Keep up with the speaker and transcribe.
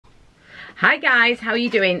Hi guys, how are you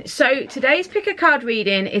doing? So today's pick a card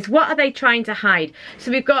reading is what are they trying to hide? So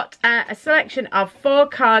we've got a selection of 4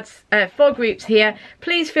 cards, 4 groups here.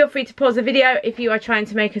 Please feel free to pause the video if you are trying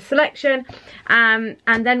to make a selection, and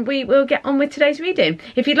then we will get on with today's reading.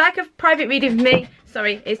 If you'd like a private reading with me,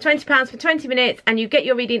 sorry, it's £20 for 20 minutes and you get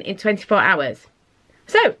your reading in 24 hours.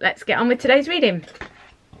 So let's get on with today's reading.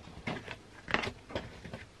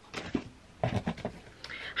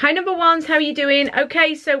 Hi number ones, how are you doing?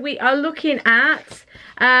 Okay, so we are looking at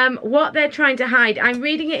what they're trying to hide. I'm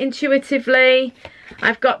reading it intuitively.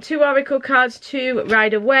 I've got 2 oracle cards, 2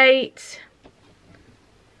 Rider-Waite.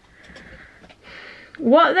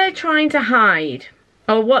 What they're trying to hide,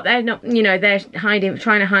 or what they're not, you know, they're hiding,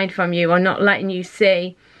 trying to hide from you or not letting you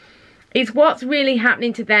see, is what's really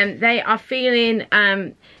happening to them. They are feeling,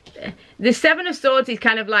 the 7 of Swords is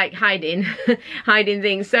kind of like hiding, hiding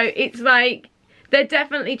things. So it's like, they're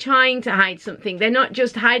definitely trying to hide something. They're not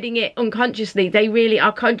just hiding it unconsciously. They really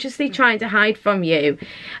are consciously trying to hide from you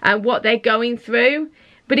what they're going through.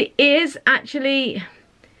 But it is actually,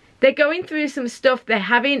 they're going through some stuff. They're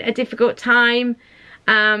having a difficult time.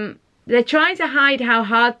 They're trying to hide how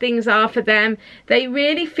hard things are for them. They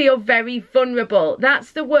really feel very vulnerable.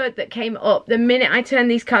 That's the word that came up the minute I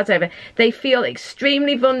turned these cards over. They feel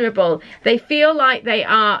extremely vulnerable. They feel like they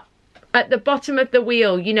are at the bottom of the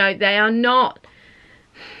wheel. You know, they are not...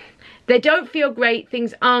 They don't feel great,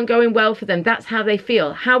 things aren't going well for them. That's how they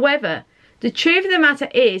feel. However, the truth of the matter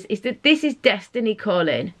is that this is destiny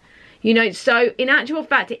calling. You know, so in actual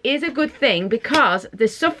fact, it is a good thing because the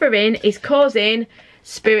suffering is causing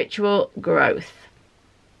spiritual growth.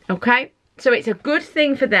 Okay? So it's a good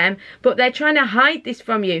thing for them, but they're trying to hide this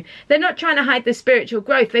from you. They're not trying to hide the spiritual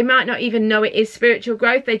growth. They might not even know it is spiritual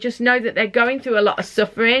growth. They just know that they're going through a lot of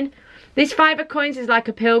suffering. This 5 of Coins is like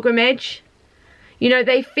a pilgrimage. You know,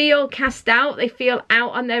 they feel cast out, they feel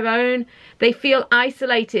out on their own, they feel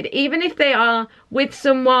isolated. Even if they are with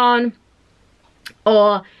someone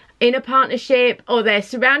or in a partnership or they're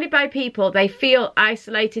surrounded by people, they feel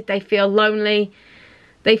isolated, they feel lonely,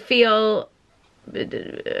 they feel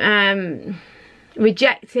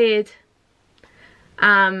rejected.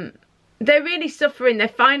 They're really suffering, they're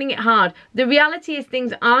finding it hard. The reality is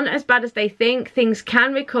things aren't as bad as they think. Things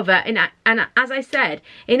can recover, and as I said,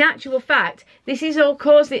 in actual fact, this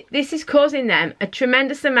is causing them a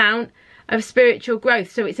tremendous amount of spiritual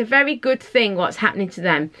growth. So it's a very good thing what's happening to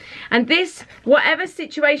them. And this, whatever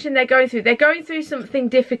situation they're going through something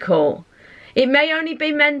difficult. It may only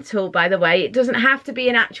be mental, by the way. It doesn't have to be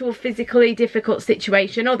an actual physically difficult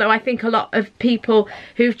situation, although I think a lot of people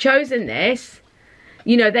who've chosen this,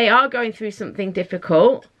 you know, they are going through something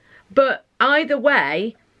difficult, but either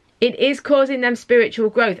way, it is causing them spiritual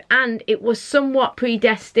growth, and it was somewhat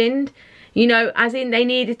predestined, you know, as in they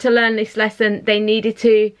needed to learn this lesson, they needed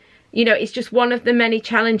to, you know, it's just one of the many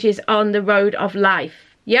challenges on the road of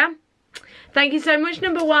life. Yeah? Thank you so much,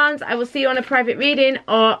 number ones. I will see you on a private reading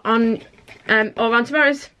or on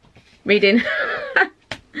tomorrow's reading.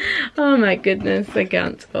 Oh my goodness, I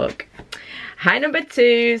can't talk. Hi, number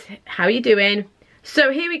twos. How are you doing?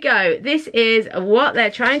 So here we go. This is what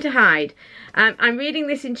they're trying to hide. I'm reading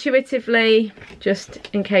this intuitively, just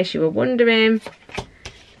in case you were wondering.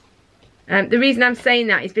 The reason I'm saying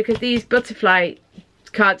that is because these butterfly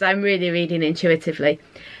cards I'm really reading intuitively.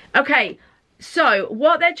 Okay, so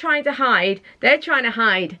what they're trying to hide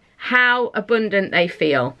how abundant they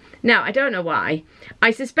feel. Now, I don't know why.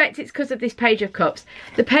 I suspect it's because of this Page of Cups.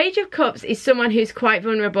 The Page of Cups is someone who's quite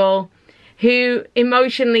vulnerable, who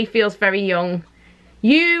emotionally feels very young.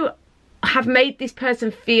 You have made this person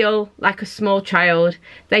feel like a small child.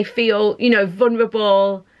 They feel, you know,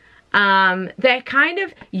 vulnerable. They're kind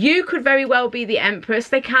of, you could very well be the Empress.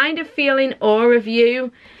 They kind of feel in awe of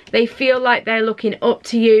you. They feel like they're looking up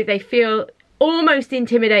to you. They feel almost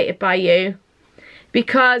intimidated by you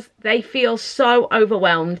because they feel so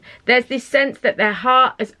overwhelmed. There's this sense that their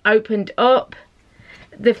heart has opened up.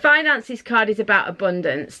 The Finances card is about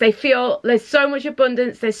abundance. They feel there's so much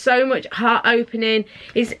abundance, there's so much heart opening.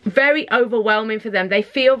 It's very overwhelming for them. They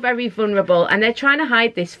feel very vulnerable and they're trying to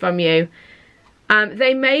hide this from you.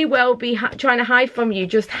 They may well be trying to hide from you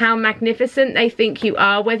just how magnificent they think you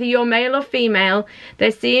are. Whether you're male or female,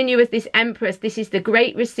 they're seeing you as this Empress. This is the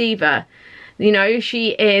great receiver. You know, she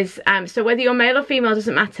is, so whether you're male or female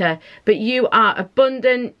doesn't matter. But you are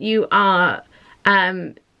abundant, you are...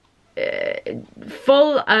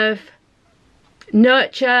 full of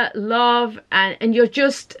nurture, love, and you're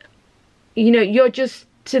just, you know, you're just,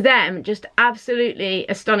 to them, just absolutely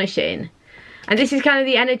astonishing. And this is kind of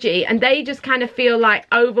the energy, and they just kind of feel like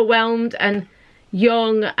overwhelmed and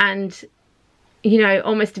young and you know,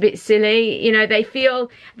 almost a bit silly. You know, they feel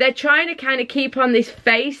they're trying to kind of keep on this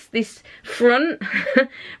face, this front,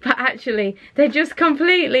 but actually they're just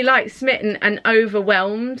completely like smitten and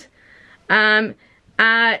overwhelmed.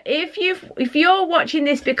 If you're watching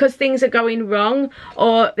this because things are going wrong,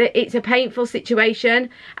 or it's a painful situation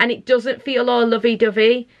and it doesn't feel all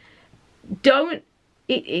lovey-dovey,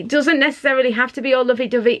 it doesn't necessarily have to be all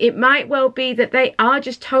lovey-dovey. It might well be that they are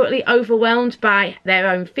just totally overwhelmed by their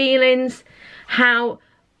own feelings, how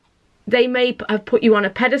they may have put you on a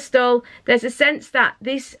pedestal. There's a sense that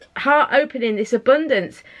this heart opening, this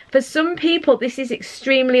abundance, for some people this is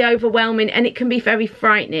extremely overwhelming, and it can be very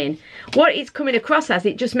frightening. What it's coming across as,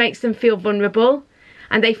 it just makes them feel vulnerable,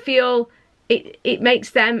 and they feel it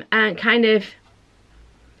makes them kind of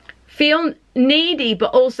feel needy,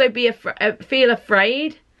 but also feel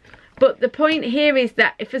afraid. But the point here is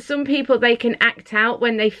that for some people, they can act out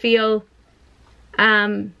when they feel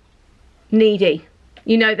needy.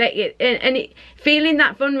 You know, feeling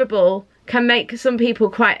that vulnerable can make some people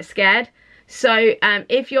quite scared. So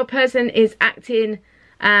if your person is acting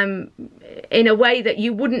in a way that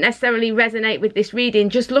you wouldn't necessarily resonate with this reading,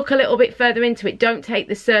 just look a little bit further into it. Don't take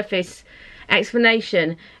the surface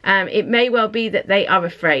explanation. It may well be that they are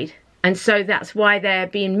afraid, and so that's why they're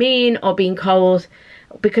being mean or being cold,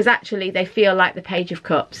 because actually they feel like the Page of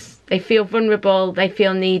Cups. They feel vulnerable, they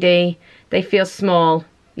feel needy, they feel small.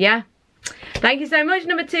 Yeah? Thank you so much,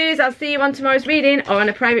 number 2s. I'll see you on tomorrow's reading or on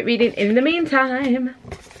a private reading in the meantime.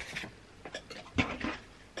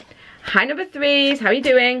 Hi, number 3s. How are you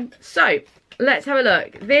doing? So, let's have a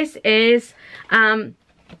look. This is,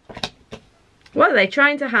 what are they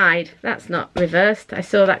trying to hide? That's not reversed. I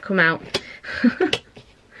saw that come out.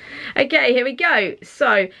 Okay, here we go.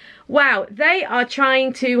 So, wow, they are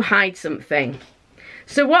trying to hide something.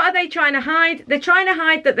 So what are they trying to hide? They're trying to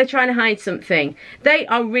hide that they're trying to hide something. They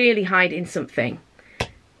are really hiding something.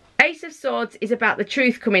 Ace of Swords is about the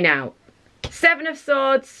truth coming out. 7 of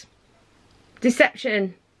Swords,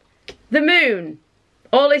 deception. The Moon,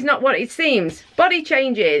 all is not what it seems. Body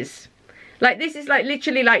changes. Like, this is like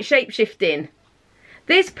literally like shape-shifting.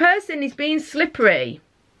 This person is being slippery.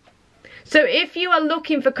 So if you are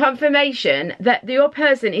looking for confirmation that your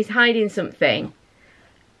person is hiding something,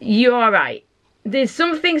 you are right. There's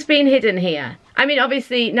something's being hidden here. I mean,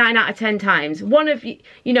 obviously 9 out of 10 times, one of you,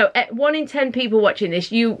 you know, 1 in 10 people watching this,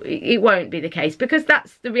 it won't be the case, because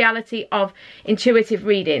that's the reality of intuitive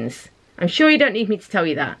readings. I'm sure you don't need me to tell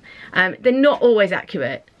you that. They're not always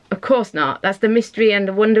accurate. Of course not. That's the mystery and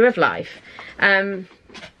the wonder of life.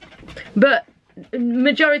 But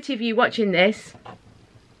majority of you watching this,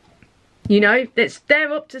 you know,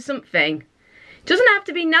 they're up to something. It doesn't have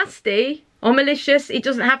to be nasty or malicious. It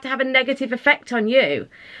doesn't have to have a negative effect on you.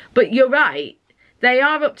 But you're right. They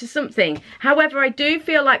are up to something. However, I do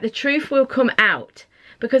feel like the truth will come out,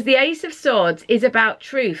 because the Ace of Swords is about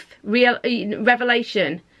truth,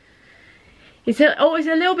 revelation. It's always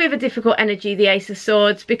a little bit of a difficult energy, the Ace of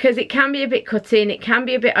Swords, because it can be a bit cutting, it can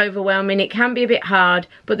be a bit overwhelming, it can be a bit hard,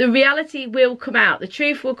 but the reality will come out. The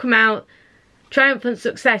truth will come out. Triumphant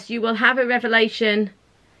success. You will have a revelation.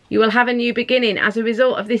 You will have a new beginning as a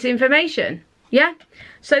result of this information. Yeah?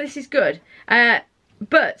 So this is good.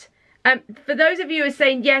 But for those of you who are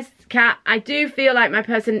saying, yes, Kat, I do feel like my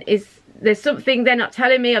person is, there's something they're not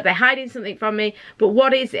telling me, or they're hiding something from me, but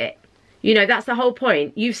what is it? You know, that's the whole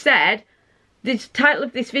point. You've said, the title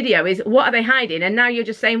of this video is, what are they hiding? And now you're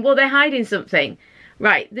just saying, well, they're hiding something.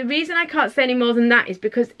 Right, the reason I can't say any more than that is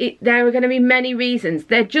because there are going to be many reasons.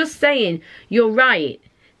 They're just saying, you're right.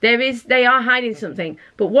 They are hiding something.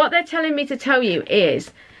 But what they're telling me to tell you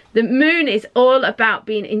is, the Moon is all about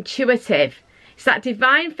being intuitive. It's that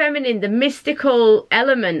divine feminine, the mystical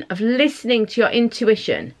element of listening to your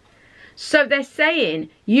intuition. So they're saying,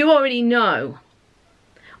 you already know,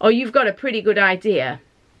 or you've got a pretty good idea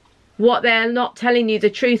what they're not telling you the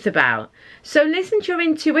truth about. So listen to your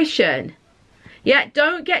intuition. Yeah,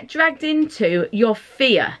 don't get dragged into your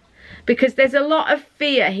fear, because there's a lot of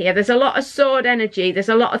fear here. There's a lot of sword energy. There's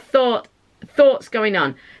a lot of thoughts going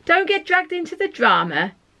on. Don't get dragged into the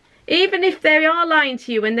drama. Even if they are lying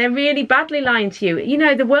to you and they're really badly lying to you, you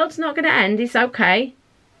know, the world's not going to end. It's okay.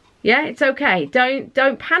 Yeah, it's okay.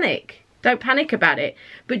 Don't panic. Don't panic about it.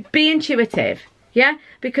 But be intuitive. Yeah,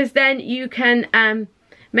 because then you can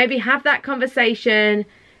maybe have that conversation,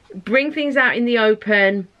 bring things out in the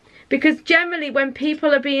open. Because generally when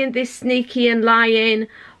people are being this sneaky and lying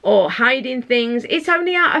or hiding things, it's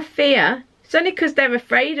only out of fear. It's only because they're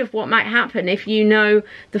afraid of what might happen if you know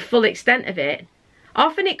the full extent of it.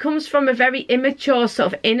 Often it comes from a very immature,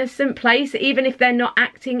 sort of innocent place, even if they're not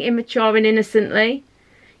acting immature and innocently.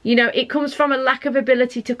 You know, it comes from a lack of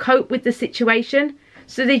ability to cope with the situation.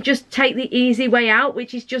 So they just take the easy way out,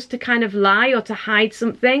 which is just to kind of lie or to hide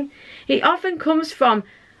something. It often comes from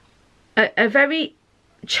a very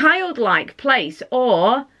childlike place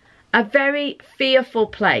or a very fearful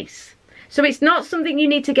place. So it's not something you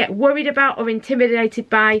need to get worried about or intimidated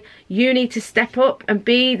by. You need to step up and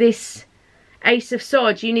be this Ace of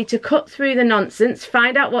Swords. You need to cut through the nonsense,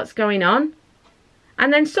 find out what's going on,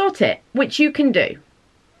 and then sort it, which you can do.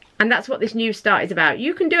 And that's what this new start is about.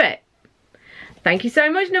 You can do it. Thank you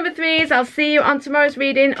so much, number 3s. I'll see you on tomorrow's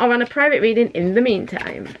reading or on a private reading in the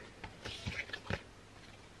meantime.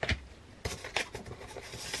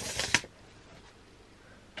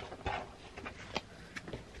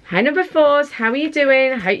 Hi, number 4s. How are you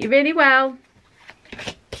doing? I hope you're really well.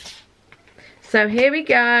 So here we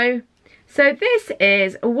go. So this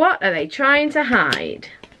is, what are they trying to hide?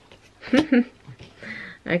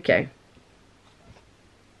 Okay.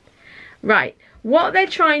 Right. What they're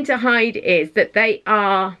trying to hide is that they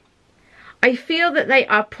are, I feel that they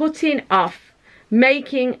are putting off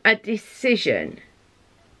making a decision.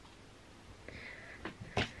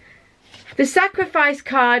 The Sacrifice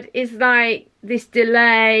card is like this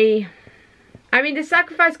delay. I mean, the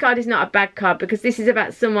Sacrifice card is not a bad card because this is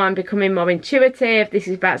about someone becoming more intuitive. This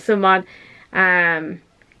is about someone kind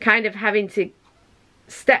of having to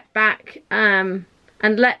step back and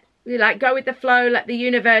go with the flow, let the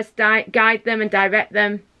universe guide them and direct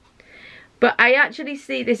them. But I actually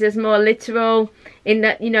see this as more literal in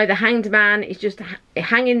that, you know, the Hanged Man is just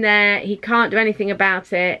hanging there. He can't do anything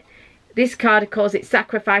about it. This card calls it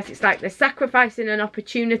sacrifice. It's like they're sacrificing an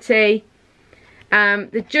opportunity.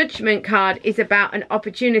 The Judgment card is about an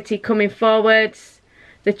opportunity coming forwards,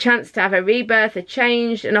 the chance to have a rebirth, a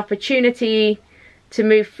change, an opportunity to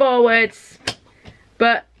move forwards.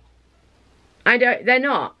 But they're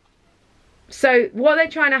not. So what they're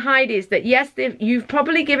trying to hide is that, yes, you've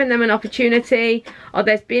probably given them an opportunity, or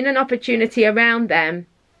there's been an opportunity around them,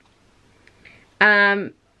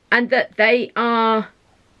 and that they are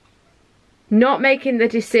not making the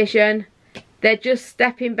decision. They're just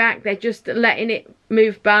stepping back. They're just letting it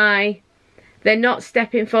move by. They're not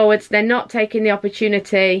stepping forwards. They're not taking the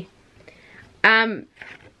opportunity. The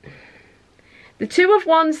Two of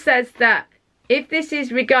Wands says that if this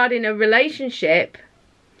is regarding a relationship,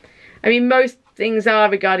 I mean, most things are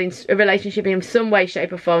regarding a relationship in some way,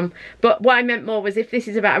 shape or form. But what I meant more was if this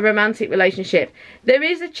is about a romantic relationship, there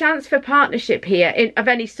is a chance for partnership here of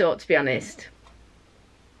any sort, to be honest.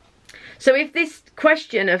 So if this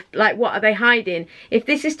question of, like, what are they hiding? If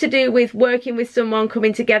this is to do with working with someone,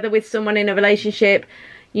 coming together with someone in a relationship,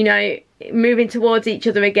 you know, moving towards each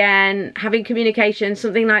other again, having communication,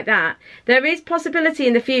 something like that, there is possibility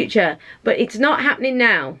in the future, but it's not happening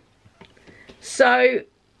now. So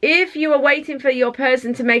if you are waiting for your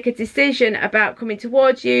person to make a decision about coming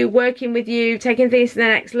towards you, working with you, taking things to the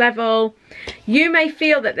next level, you may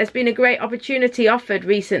feel that there's been a great opportunity offered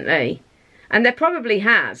recently, and there probably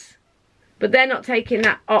has, but they're not taking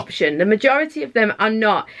that option. The majority of them are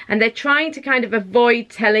not, and they're trying to kind of avoid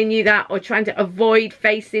telling you that, or trying to avoid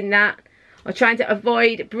facing that, or trying to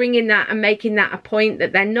avoid bringing that and making that a point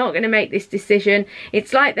that they're not going to make this decision.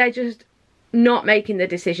 It's like they're just not making the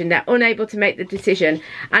decision. They're unable to make the decision,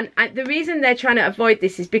 and the reason they're trying to avoid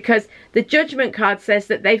this is because the Judgment card says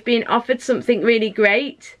that they've been offered something really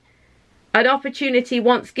great, an opportunity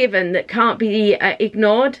once given that can't be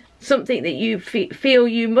ignored, something that you feel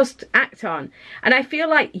you must act on. And I feel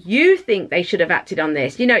like you think they should have acted on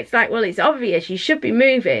this. You know, it's like, well, it's obvious you should be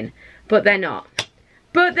moving, but they're not.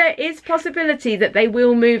 But there is possibility that they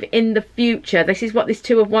will move in the future. This is what this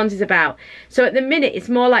Two of Wands is about. So at the minute, it's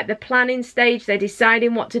more like the planning stage. They're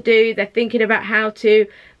deciding what to do. They're thinking about how to,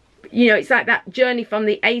 you know, it's like that journey from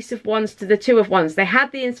the Ace of Wands to the Two of Wands. They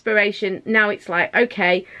had the inspiration. Now it's like,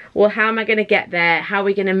 okay, well, how am I going to get there? How are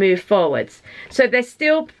we going to move forwards? So they're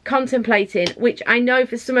still contemplating, which I know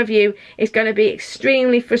for some of you is going to be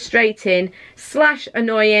extremely frustrating /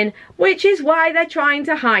 annoying, which is why they're trying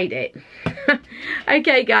to hide it.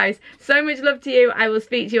 Okay, guys, so much love to you. I will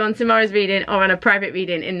speak to you on tomorrow's reading or on a private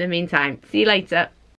reading in the meantime. See you later.